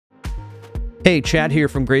Hey, Chad here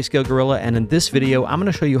from Greyscalegorilla, and in this video, I'm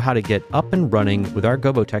going to show you how to get up and running with our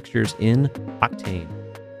Gobo textures in Octane.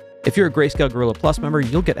 If you're a Greyscalegorilla Plus member,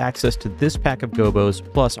 you'll get access to this pack of Gobos,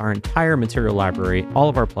 plus our entire material library, all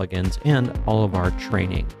of our plugins, and all of our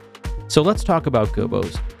training. So let's talk about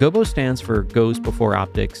Gobos. Gobo stands for Goes Before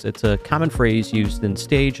Optics. It's a common phrase used in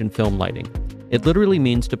stage and film lighting. It literally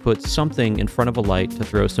means to put something in front of a light to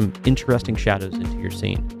throw some interesting shadows into your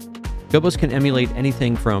scene. Gobos can emulate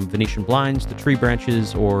anything from Venetian blinds to tree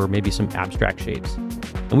branches or maybe some abstract shapes.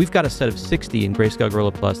 And we've got a set of 60 in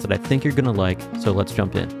Greyscalegorilla Plus that I think you're going to like, so let's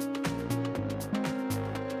jump in.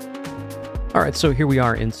 All right, so here we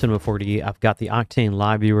are in Cinema 4D. I've got the Octane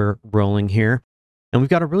live viewer rolling here, and we've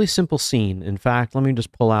got a really simple scene. In fact, let me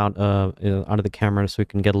just pull out of the camera so we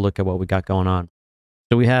can get a look at what we got going on.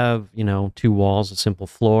 So we have, two walls, a simple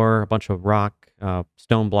floor, a bunch of rock,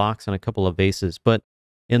 stone blocks, and a couple of vases. But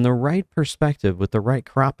in the right perspective, with the right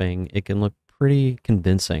cropping, it can look pretty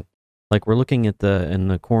convincing. Like we're looking at in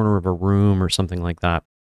the corner of a room or something like that.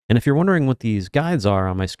 And if you're wondering what these guides are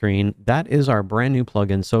on my screen, that is our brand new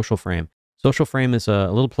plugin, Social Frame. Social Frame is a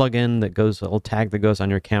little plugin that a little tag that goes on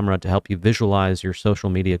your camera to help you visualize your social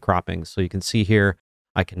media croppings. So you can see here,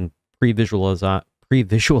 I can pre-visualize,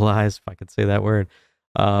 if I could say that word,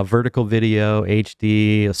 vertical video,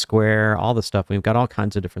 HD, a square, all the stuff. We've got all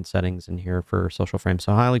kinds of different settings in here for Social Frame.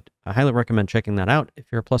 So I highly recommend checking that out. If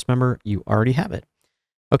you're a Plus member, you already have it.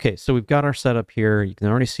 Okay, so we've got our setup here. You can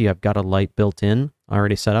already see I've got a light built in,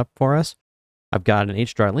 already set up for us. I've got an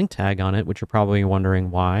HDRI link tag on it, which you're probably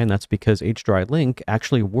wondering why, and that's because HDRI link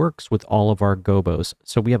actually works with all of our Gobos.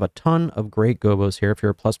 So we have a ton of great Gobos here. If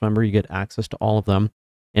you're a Plus member, you get access to all of them,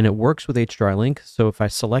 and it works with HDRI link. So if I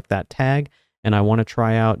select that tag and I want to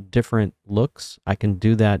try out different looks, I can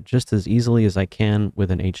do that just as easily as I can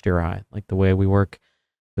with an HDRI, like the way we work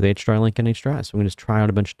with HDRI link and HDRI. So we can just try out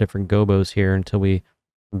a bunch of different Gobos here until we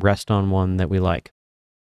rest on one that we like.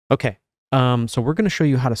 Okay, so we're going to show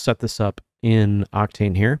you how to set this up in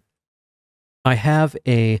Octane here. I have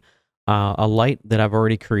a light that I've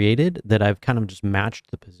already created that I've kind of just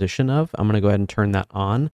matched the position of. I'm going to go ahead and turn that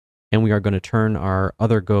on, and we are going to turn our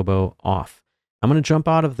other Gobo off. I'm going to jump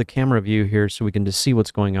out of the camera view here so we can just see what's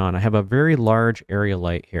going on. I have a very large area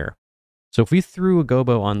light here. So if we threw a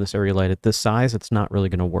Gobo on this area light at this size, it's not really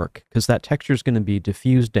going to work because that texture is going to be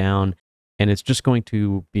diffused down and it's just going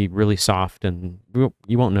to be really soft and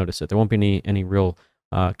you won't notice it. There won't be any real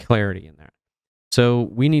clarity in there. So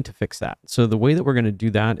we need to fix that. So the way that we're going to do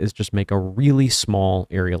that is just make a really small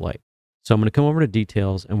area light. So I'm going to come over to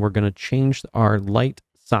details and we're going to change our light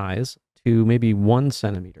size to maybe 1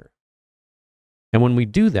 centimeter. And when we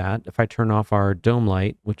do that, if I turn off our dome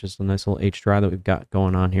light, which is the nice little HDRI that we've got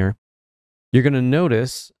going on here, you're going to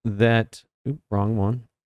notice that, wrong one,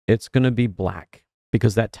 it's going to be black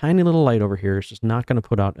because that tiny little light over here is just not going to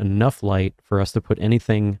put out enough light for us to put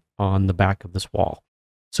anything on the back of this wall.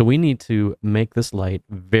 So we need to make this light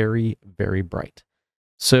very, very bright.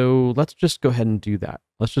 So let's just go ahead and do that.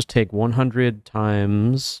 Let's just take 100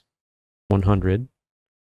 times 100,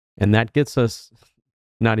 and that gets us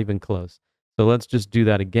not even close. So let's just do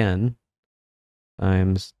that again,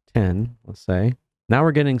 times 10, let's say. Now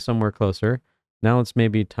we're getting somewhere closer. Now let's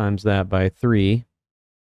maybe times that by 3.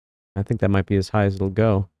 I think that might be as high as it'll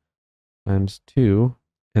go. Times 2,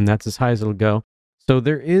 and that's as high as it'll go. So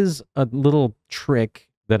there is a little trick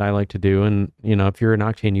that I like to do, and if you're an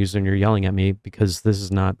Octane user and you're yelling at me because this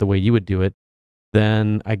is not the way you would do it,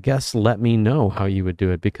 then I guess let me know how you would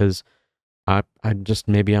do it because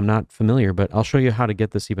maybe I'm not familiar, but I'll show you how to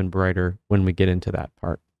get this even brighter when we get into that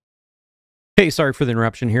part. Hey, sorry for the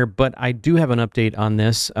interruption here, but I do have an update on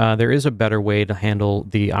this. There is a better way to handle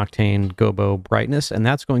the Octane Gobo brightness, and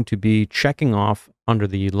that's going to be checking off under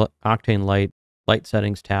the Octane Light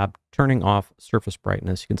Settings tab, turning off surface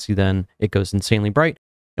brightness. You can see then it goes insanely bright,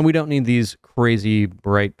 and we don't need these crazy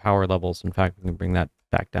bright power levels. In fact, we can bring that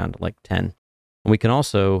back down to like 10. And we can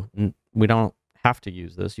also, we don't have to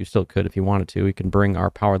use this. You still could if you wanted to. We can bring our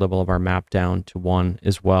power level of our map down to 1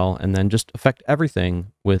 as well, and then just affect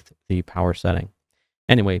everything with the power setting.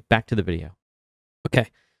 Anyway, back to the video. Okay,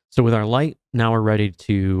 so with our light, now we're ready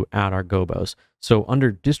to add our Gobos. So under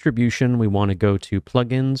distribution, we want to go to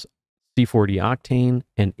plugins, C4D Octane,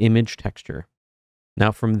 and image texture.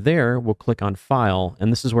 Now from there, we'll click on file,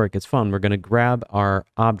 and this is where it gets fun. We're going to grab our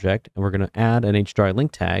object and we're going to add an HDRI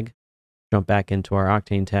link tag, jump back into our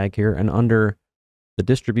Octane tag here, and under the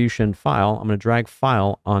distribution file, I'm going to drag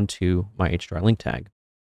file onto my HDRI link tag.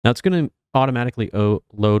 Now it's going to automatically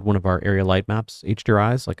load one of our area light maps,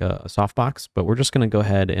 HDRIs, like a softbox, but we're just going to go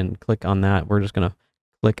ahead and click on that. We're just going to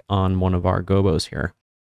click on one of our Gobos here.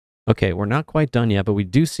 Okay, we're not quite done yet, but we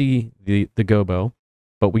do see the gobo,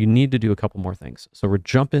 but we need to do a couple more things. So we're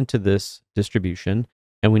jump into this distribution,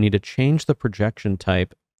 and we need to change the projection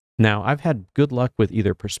type. Now, I've had good luck with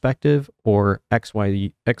either perspective or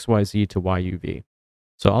XYZ to YUV.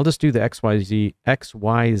 So I'll just do the XYZ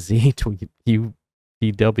to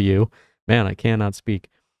UVW. Man, I cannot speak.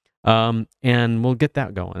 And we'll get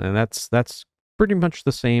that going. And that's pretty much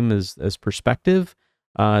the same as perspective.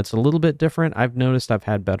 It's a little bit different. I've noticed I've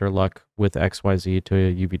had better luck with XYZ to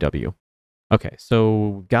UVW. Okay,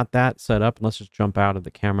 so got that set up. Let's just jump out of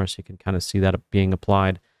the camera so you can kind of see that being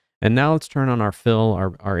applied. And now let's turn on our fill,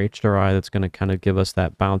 our HDRI that's going to kind of give us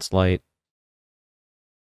that bounce light.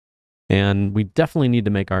 And we definitely need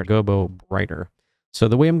to make our gobo brighter. So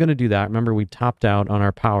the way I'm going to do that, remember we topped out on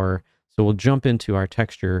our power, so we'll jump into our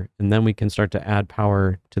texture, and then we can start to add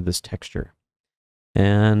power to this texture.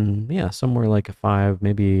 And yeah, somewhere like a 5,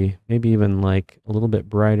 maybe even like a little bit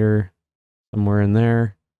brighter, somewhere in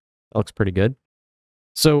there. That looks pretty good.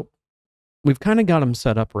 So we've kind of got them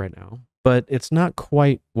set up right now, but it's not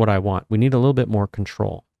quite what I want. We need a little bit more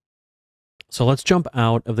control. So let's jump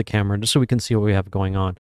out of the camera just so we can see what we have going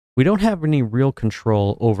on. We don't have any real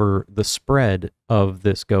control over the spread of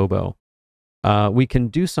this gobo. We can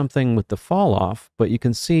do something with the fall off, but you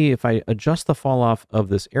can see if I adjust the fall off of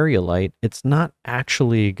this area light, it's not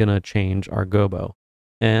actually going to change our gobo.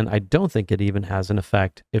 And I don't think it even has an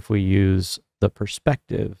effect if we use the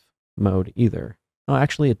perspective mode either. Oh,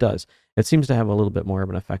 actually it does. It seems to have a little bit more of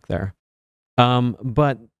an effect there.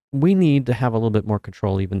 But we need to have a little bit more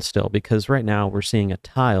control even still, because right now we're seeing a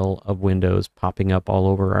tile of windows popping up all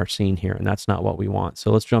over our scene here, and that's not what we want.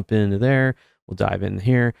 So let's jump into there. We'll dive in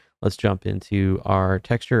here. Let's jump into our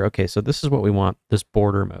texture. Okay, so this is what we want, this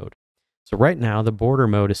border mode. So right now the border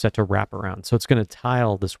mode is set to wrap around. So it's going to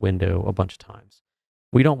tile this window a bunch of times.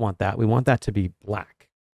 We don't want that. We want that to be black.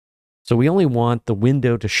 So we only want the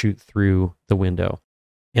window to shoot through the window.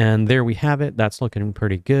 And there we have it. That's looking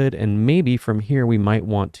pretty good. And maybe from here, we might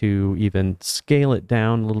want to even scale it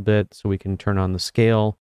down a little bit so we can turn on the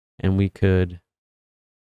scale, and we could,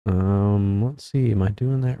 let's see, am I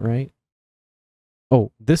doing that right?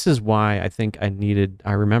 Oh, this is why I think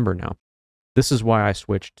I remember now. This is why I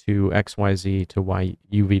switched to XYZ to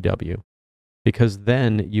UVW, because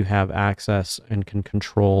then you have access and can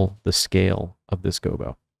control the scale of this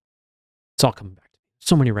gobo. It's all coming back to me.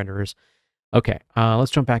 So many renderers. Okay,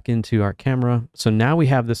 let's jump back into our camera. So now we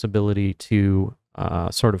have this ability to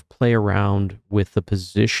sort of play around with the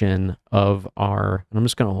position of our, and I'm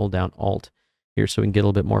just going to hold down Alt here so we can get a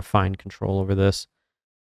little bit more fine control over this.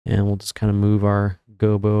 And we'll just kind of move our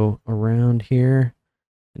gobo around here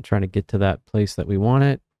and try to get to that place that we want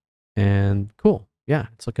it. And cool. Yeah,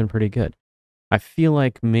 it's looking pretty good. I feel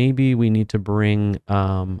like maybe we need to bring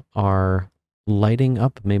our lighting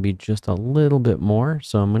up maybe just a little bit more.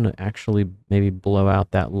 So I'm going to actually maybe blow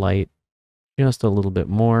out that light just a little bit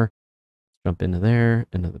more. Jump into there,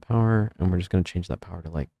 into the power, and we're just going to change that power to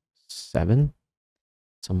like 7,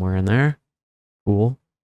 somewhere in there. Cool.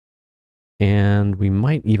 And we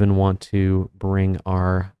might even want to bring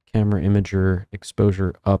our camera imager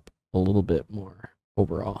exposure up a little bit more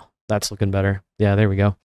overall. That's looking better. Yeah, there we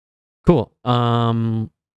go. Cool.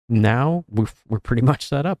 Now we're pretty much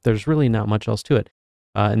set up. There's really not much else to it.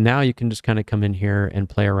 Now you can just kind of come in here and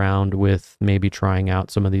play around with maybe trying out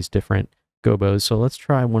some of these different gobos. So let's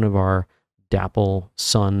try one of our dapple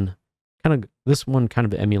sun. This one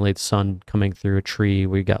kind of emulates sun coming through a tree.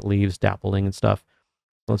 We got leaves dappling and stuff.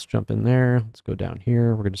 Let's jump in there. Let's go down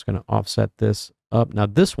here. We're just going to offset this up. Now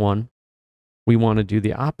this one, we want to do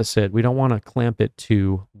the opposite. We don't want to clamp it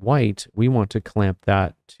to white. We want to clamp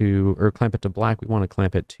that to, or clamp it to black. We want to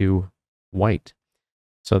clamp it to white.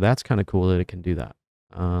 So that's kind of cool that it can do that.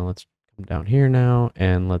 Let's come down here now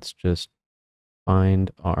and let's just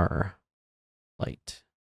find our light.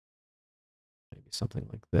 Maybe something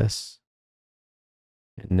like this.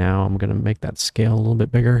 And now I'm going to make that scale a little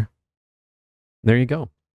bit bigger. There you go.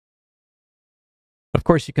 Of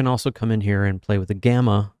course, you can also come in here and play with the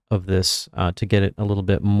gamma of this to get it a little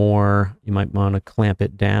bit more. You might want to clamp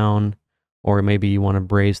it down, or maybe you want to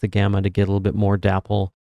braise the gamma to get a little bit more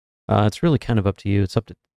dapple. It's really kind of up to you. It's up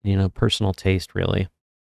to, personal taste, really.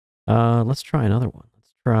 Let's try another one.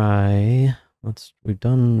 We've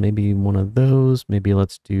done maybe one of those. Maybe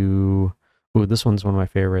let's do, ooh, this one's one of my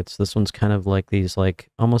favorites. This one's kind of like these,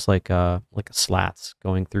 almost like a slats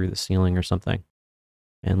going through the ceiling or something.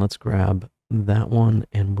 And let's grab that one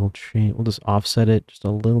and we'll just offset it just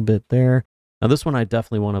a little bit there. Now this one I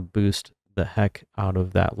definitely want to boost the heck out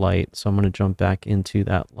of that light. So I'm going to jump back into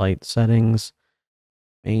that light settings.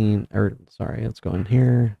 Let's go in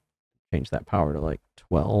here, change that power to like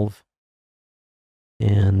 12.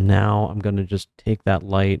 And now I'm going to just take that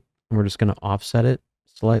light and we're just going to offset it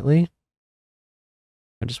slightly.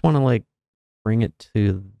 I just want to like bring it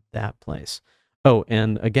to that place. Oh,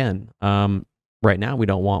 and again, right now we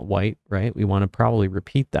don't want white, right? We want to probably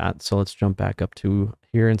repeat that. So let's jump back up to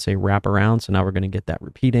here and say wrap around. So now we're going to get that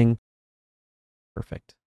repeating.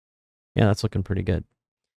 Perfect. Yeah, that's looking pretty good.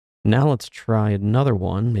 Now let's try another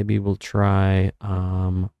one. Maybe we'll try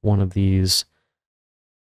one of these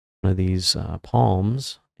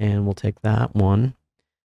palms, and we'll take that one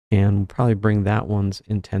and we'll probably bring that one's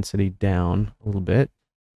intensity down a little bit,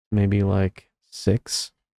 maybe like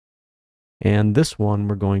 6. And this one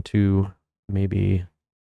we're going to maybe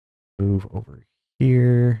move over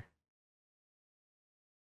here.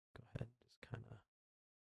 Go ahead, just kind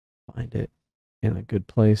of find it in a good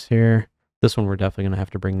place here. This one we're definitely going to have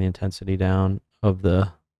to bring the intensity down of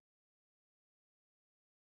the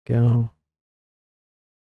go.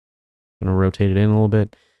 I'm going to rotate it in a little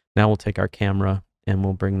bit. Now we'll take our camera and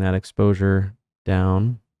we'll bring that exposure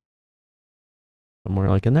down somewhere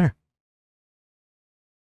like in there.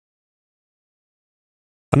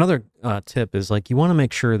 Another tip is like you want to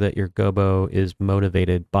make sure that your gobo is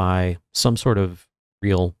motivated by some sort of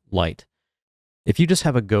real light. If you just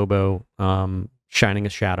have a gobo shining a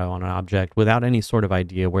shadow on an object without any sort of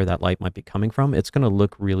idea where that light might be coming from, it's going to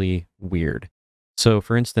look really weird. So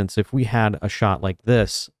for instance, if we had a shot like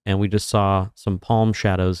this and we just saw some palm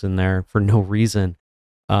shadows in there for no reason,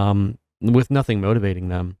 with nothing motivating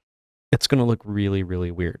them, it's going to look really,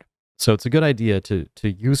 really weird. So it's a good idea to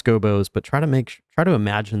use gobos, but try to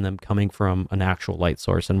imagine them coming from an actual light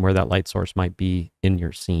source and where that light source might be in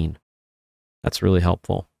your scene. That's really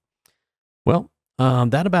helpful. Well,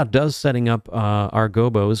 that about does setting up our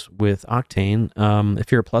gobos with Octane.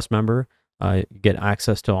 If you're a Plus member, you get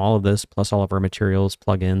access to all of this, plus all of our materials,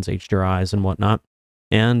 plugins, HDRIs, and whatnot.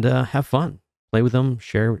 And have fun. Play with them.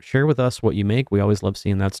 Share with us what you make. We always love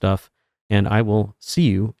seeing that stuff. And I will see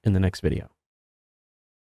you in the next video.